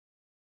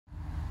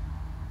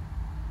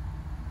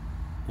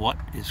What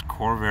is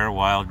Corvair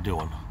Wild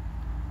doing?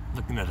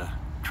 Looking at a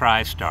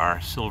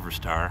TriStar, Silver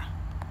Star.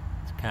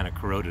 It's kind of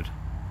corroded.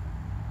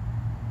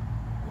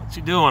 What's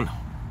he doing?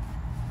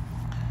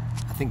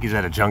 I think he's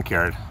at a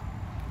junkyard.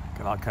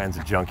 Got all kinds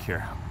of junk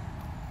here.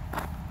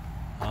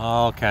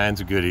 All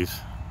kinds of goodies.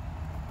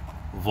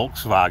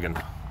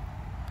 Volkswagen.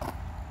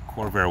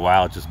 Corvair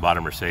Wild just bought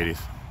a Mercedes.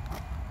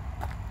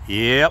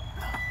 Yep.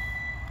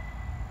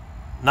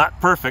 Not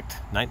perfect.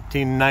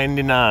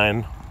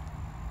 1999.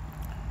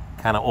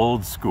 Kind of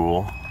old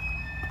school.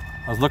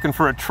 I was looking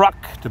for a truck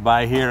to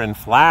buy here in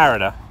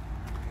Florida,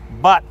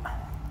 but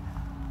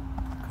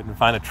couldn't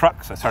find a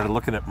truck, so I started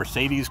looking at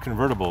Mercedes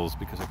convertibles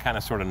because I kind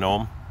of sort of know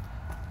them.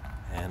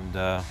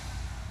 And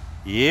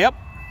yep,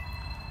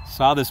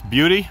 saw this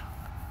beauty.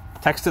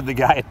 Texted the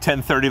guy at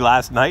 10:30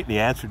 last night, and he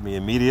answered me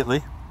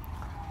immediately,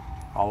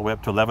 all the way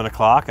up to 11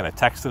 o'clock. And I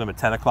texted him at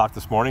 10 o'clock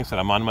this morning, said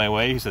I'm on my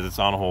way. He said it's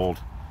on hold,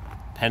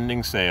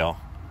 pending sale.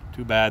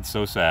 Too bad,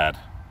 so sad.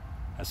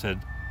 I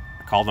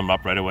called him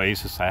up right away. He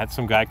says, I had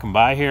some guy come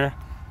by here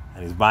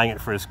and he's buying it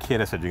for his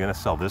kid. I said, you're going to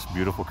sell this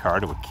beautiful car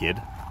to a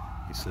kid?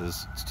 He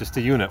says, it's just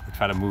a unit. We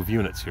try to move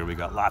units here. We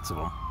got lots of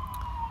them.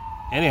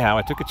 Anyhow,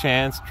 I took a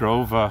chance,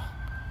 drove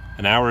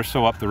an hour or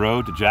so up the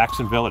road to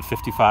Jacksonville at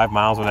 55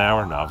 miles an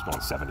hour. No, I was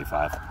going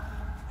 75.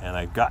 And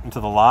I got into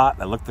the lot,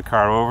 I looked the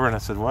car over, and I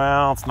said,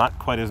 well, it's not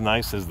quite as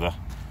nice as the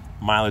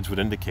mileage would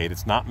indicate.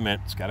 It's not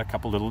mint. It's got a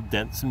couple little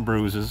dents and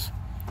bruises.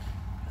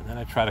 And then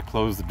I try to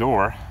close the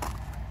door,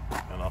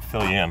 and I'll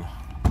fill you in.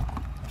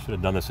 I should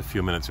have done this a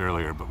few minutes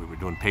earlier, but we were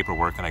doing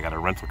paperwork and I got a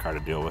rental car to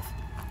deal with.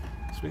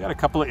 So we got a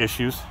couple of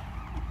issues.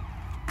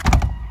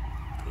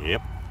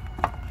 Yep.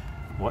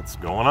 What's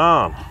going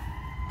on?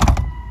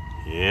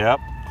 Yep.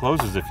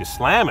 Closes if you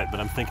slam it, but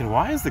I'm thinking,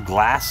 why is the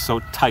glass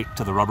so tight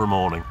to the rubber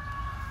molding?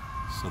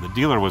 So the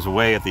dealer was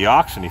away at the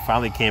auction. He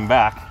finally came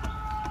back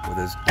with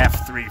his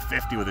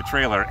F350 with a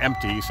trailer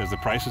empty. He says the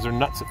prices are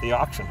nuts at the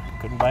auction.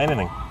 Couldn't buy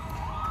anything.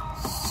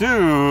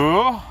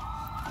 So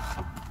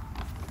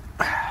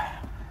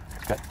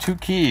got two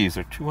keys.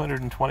 They're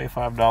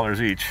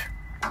 $225 each.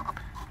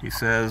 He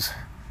says,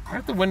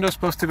 aren't the windows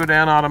supposed to go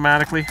down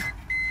automatically?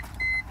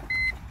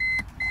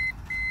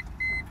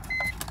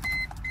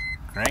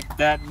 Crank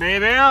that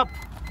baby up.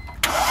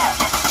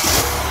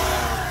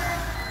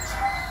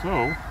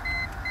 So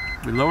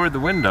we lowered the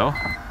window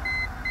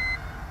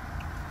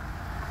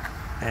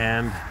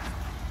and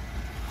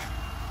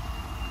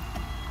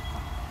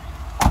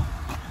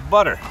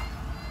butter,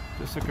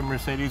 just like a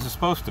Mercedes is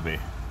supposed to be.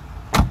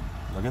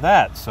 Look at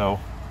that. So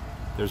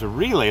there's a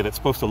relay that's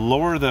supposed to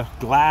lower the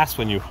glass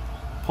when you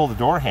pull the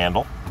door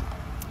handle.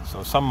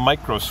 So some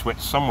micro switch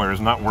somewhere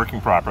is not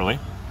working properly.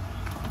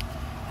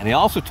 And he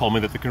also told me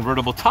that the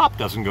convertible top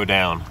doesn't go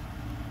down.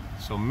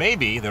 So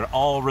maybe they're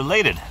all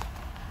related.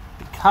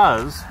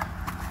 Because,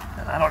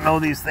 and I don't know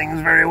these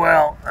things very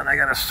well, and I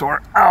gotta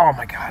sort, oh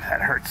my God, that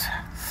hurts.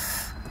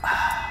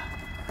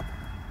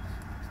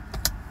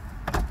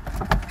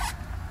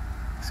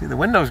 See, the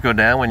windows go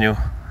down when you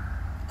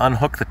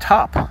unhook the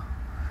top.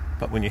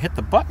 But when you hit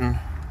the button,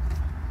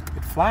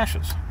 it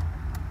flashes.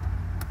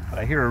 But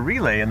I hear a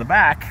relay in the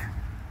back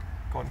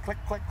going click,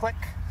 click, click.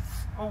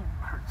 Oh, it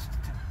hurts to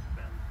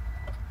bend.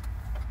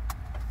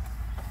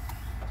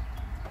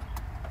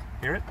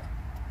 Hear it?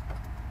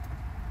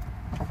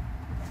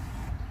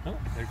 Oh,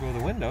 there go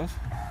the windows.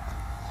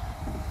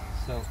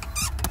 So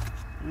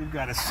we've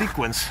got a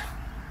sequence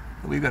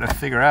that we've got to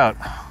figure out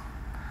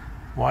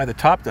why the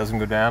top doesn't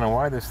go down and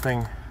why this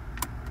thing,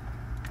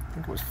 I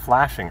think it was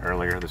flashing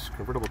earlier. This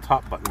convertible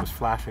top button was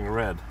flashing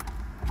red.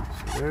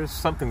 So there's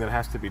something that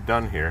has to be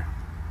done here.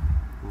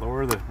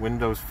 Lower the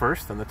windows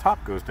first, then the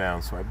top goes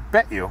down. So I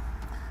bet you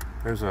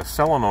there's a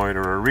solenoid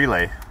or a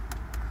relay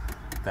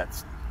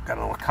that's got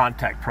a little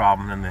contact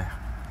problem, and the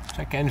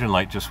check engine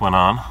light just went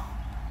on.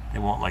 They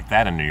won't like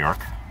that in New York.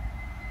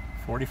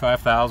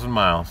 45,000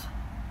 miles.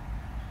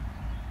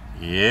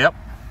 Yep.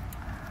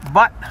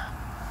 But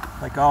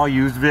like all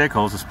used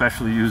vehicles,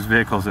 especially used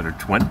vehicles that are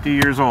 20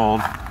 years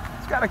old,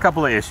 got a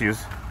couple of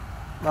issues.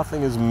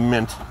 Nothing is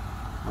mint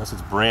unless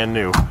it's brand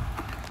new.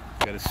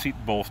 Got a seat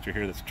bolster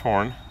here that's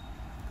torn.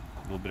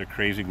 A little bit of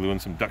crazy glue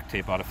and some duct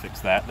tape ought to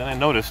fix that. Then I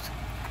noticed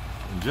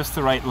in just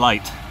the right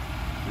light,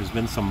 there's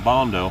been some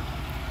Bondo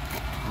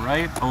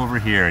right over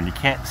here, and you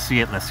can't see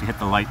it unless you hit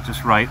the light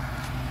just right.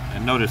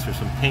 And notice there's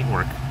some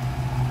paintwork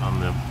on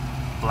the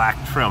black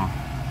trim.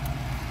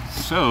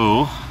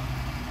 So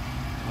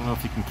I don't know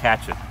if you can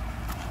catch it.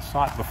 I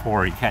saw it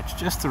before. You catch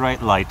just the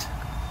right light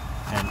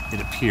and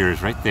it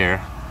appears right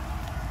there,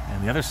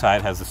 and the other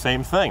side has the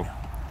same thing.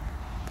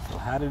 So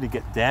how did he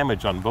get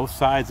damage on both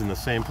sides in the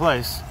same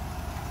place?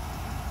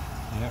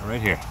 Yeah,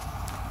 right here,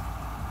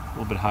 a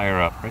little bit higher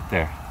up, right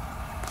there.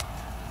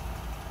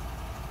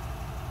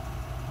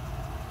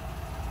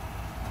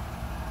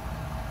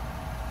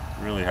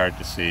 Really hard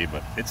to see,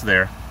 but it's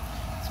there.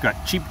 It's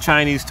got cheap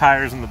Chinese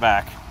tires in the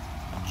back,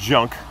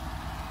 junk,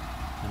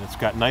 and it's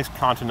got nice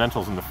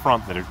Continentals in the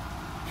front that are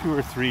 2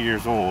 or 3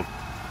 years old.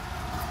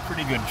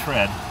 Pretty good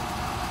tread.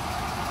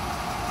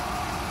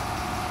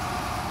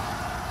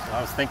 So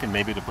I was thinking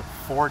maybe to put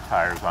 4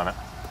 tires on it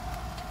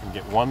and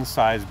get one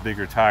size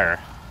bigger tire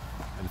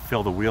and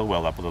fill the wheel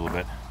well up a little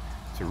bit.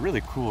 It's a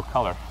really cool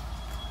color.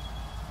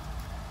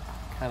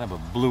 Kind of a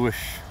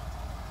bluish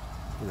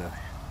with a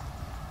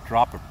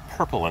drop of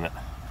purple in it.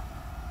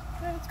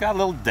 And it's got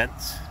little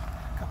dents,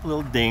 a couple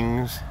little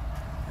dings.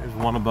 There's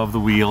one above the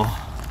wheel,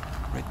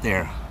 right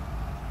there.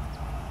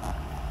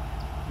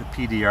 The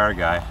PDR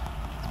guy.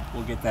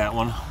 We'll get that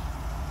one.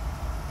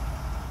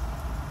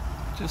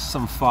 Just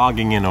some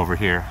fogging in over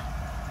here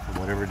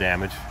from whatever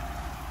damage.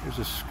 There's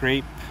a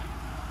scrape.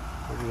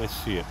 Where did I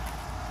see it?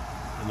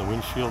 In the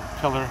windshield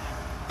pillar.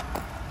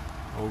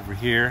 Over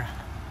here.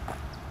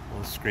 A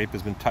little scrape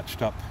has been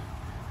touched up.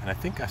 And I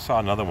think I saw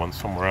another one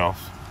somewhere else.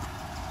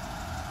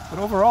 But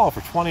overall,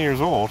 for 20 years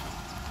old,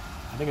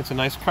 I think it's a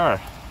nice car.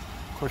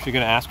 Of course, you're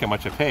going to ask how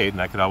much I paid,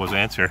 and I could always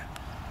answer,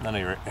 none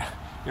of your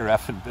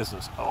effing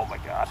business. Oh my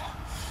God.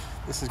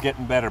 This is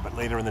getting better, but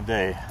later in the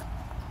day,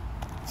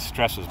 it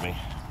stresses me.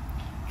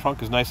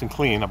 Trunk is nice and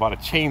clean. I bought a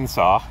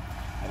chainsaw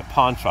at a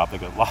pawn shop. They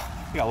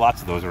got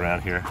lots of those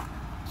around here.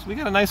 So we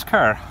got a nice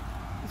car.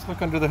 Let's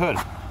look under the hood.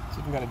 See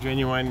if we got a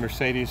genuine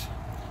Mercedes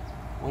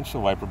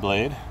windshield wiper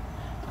blade.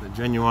 The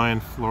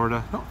genuine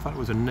Florida. No, I thought it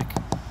was a nick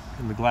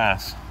in the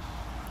glass.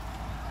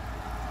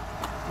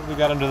 What do we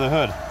got under the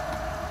hood?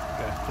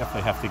 Okay,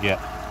 definitely have to get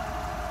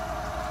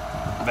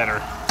a better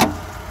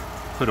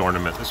hood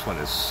ornament. This one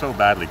is so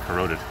badly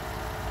corroded.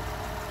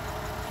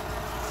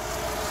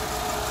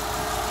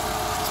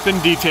 It's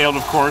been detailed,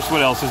 of course.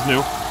 What else is new?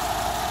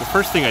 The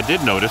first thing I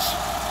did notice,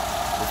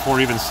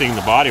 before even seeing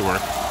the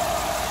bodywork,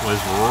 was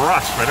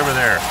rust right over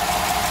there.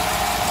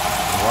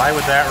 Why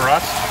would that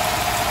rust?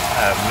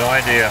 I have no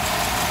idea.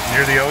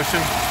 Near the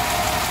ocean.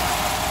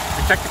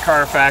 We checked the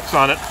Carfax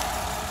on it.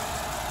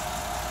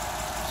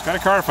 It's got a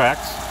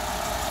Carfax.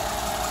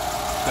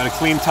 It's got a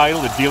clean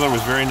title. The dealer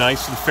was very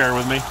nice and fair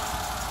with me.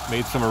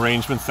 Made some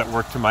arrangements that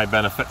worked to my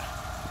benefit.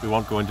 We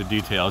won't go into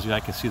details. Yeah, I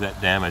can see that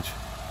damage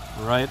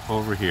right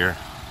over here.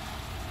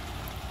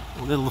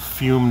 A little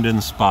fumed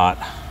in spot.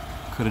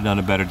 Could have done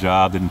a better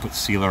job. Didn't put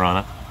sealer on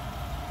it.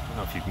 I don't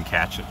know if you can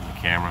catch it in the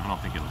camera. I don't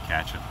think it'll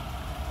catch it.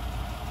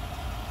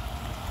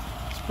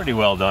 It's pretty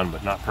well done,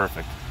 but not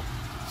perfect.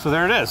 So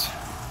there it is.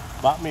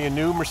 Bought me a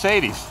new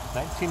Mercedes,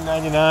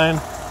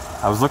 1999.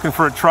 I was looking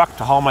for a truck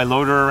to haul my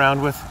loader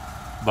around with,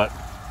 but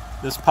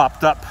this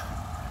popped up.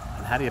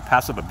 And how do you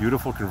pass up a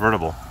beautiful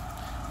convertible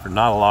for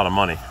not a lot of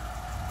money?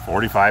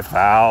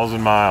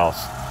 45,000 miles.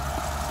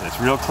 And it's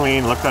real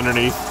clean. Looked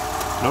underneath.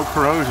 No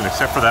corrosion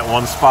except for that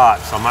one spot,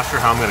 so I'm not sure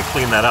how I'm going to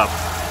clean that up.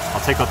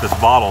 I'll take out this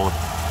bottle.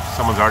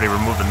 Someone's already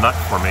removed the nut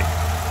for me.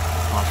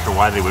 I'm not sure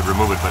why they would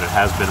remove it, but it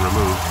has been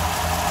removed.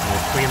 And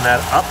we'll clean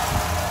that up.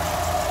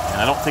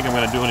 And I don't think I'm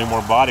going to do any more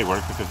body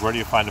work, because where do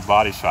you find a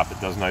body shop that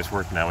does nice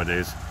work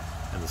nowadays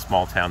in the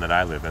small town that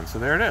I live in? So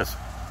there it is.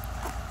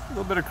 A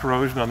little bit of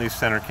corrosion on these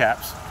center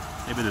caps.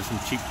 Maybe there's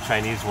some cheap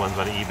Chinese ones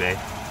on eBay.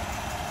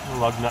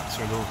 The lug nuts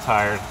are a little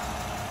tired.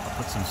 I'll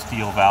put some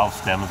steel valve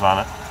stems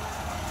on it.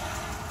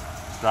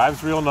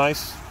 Drives real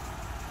nice.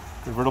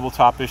 Convertible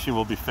top issue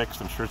will be fixed.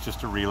 I'm sure it's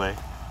just a relay.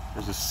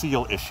 There's a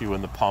seal issue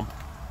in the pump,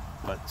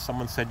 but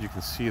someone said you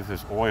can see if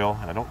there's oil,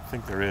 and I don't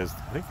think there is.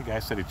 I think the guy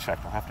said he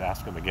checked. I'll have to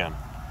ask him again.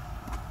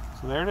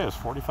 So there it is,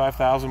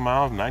 45,000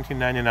 miles,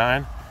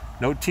 1999.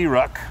 No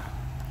T-Ruck.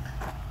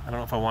 I don't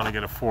know if I want to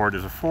get a Ford.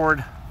 There's a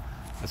Ford,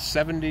 a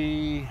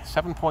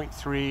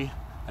 77.3,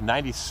 a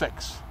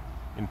 96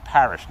 in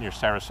Parrish near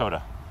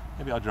Sarasota.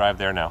 Maybe I'll drive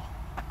there now.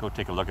 Go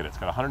take a look at it. It's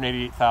got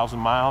 188,000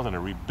 miles and a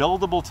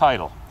rebuildable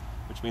title,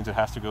 which means it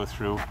has to go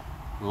through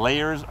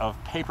layers of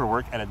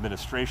paperwork and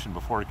administration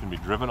before it can be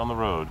driven on the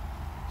road.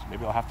 So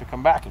maybe I'll have to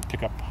come back and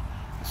pick up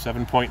the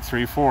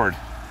 7.3 Ford.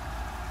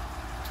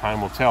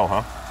 Time will tell,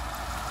 huh?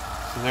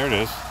 So there it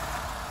is.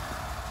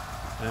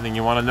 Anything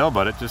you want to know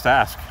about it, just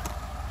ask.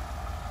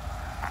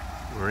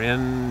 We're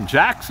in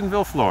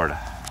Jacksonville, Florida.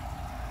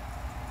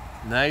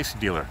 Nice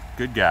dealer.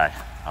 Good guy.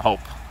 I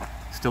hope.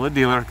 Still a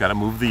dealer. Got to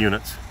move the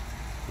units.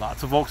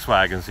 Lots of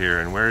Volkswagens here.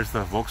 And where's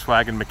the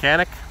Volkswagen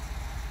mechanic?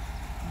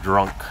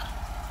 Drunk.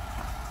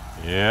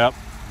 Yep.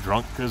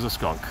 Drunk as a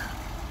skunk.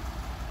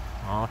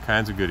 All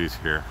kinds of goodies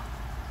here.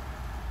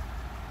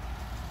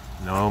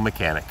 No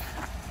mechanic.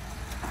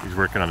 He's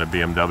working on a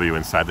BMW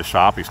inside the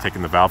shop. He's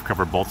taking the valve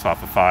cover bolts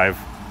off the 5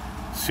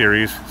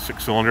 Series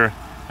 6-cylinder,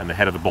 and the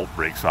head of the bolt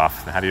breaks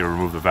off. Now, how do you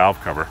remove the valve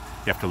cover?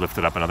 You have to lift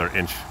it up another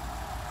inch.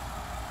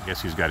 I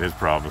guess he's got his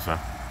problems, huh?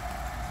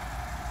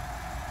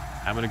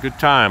 Having a good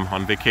time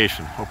on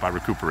vacation. Hope I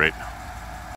recuperate.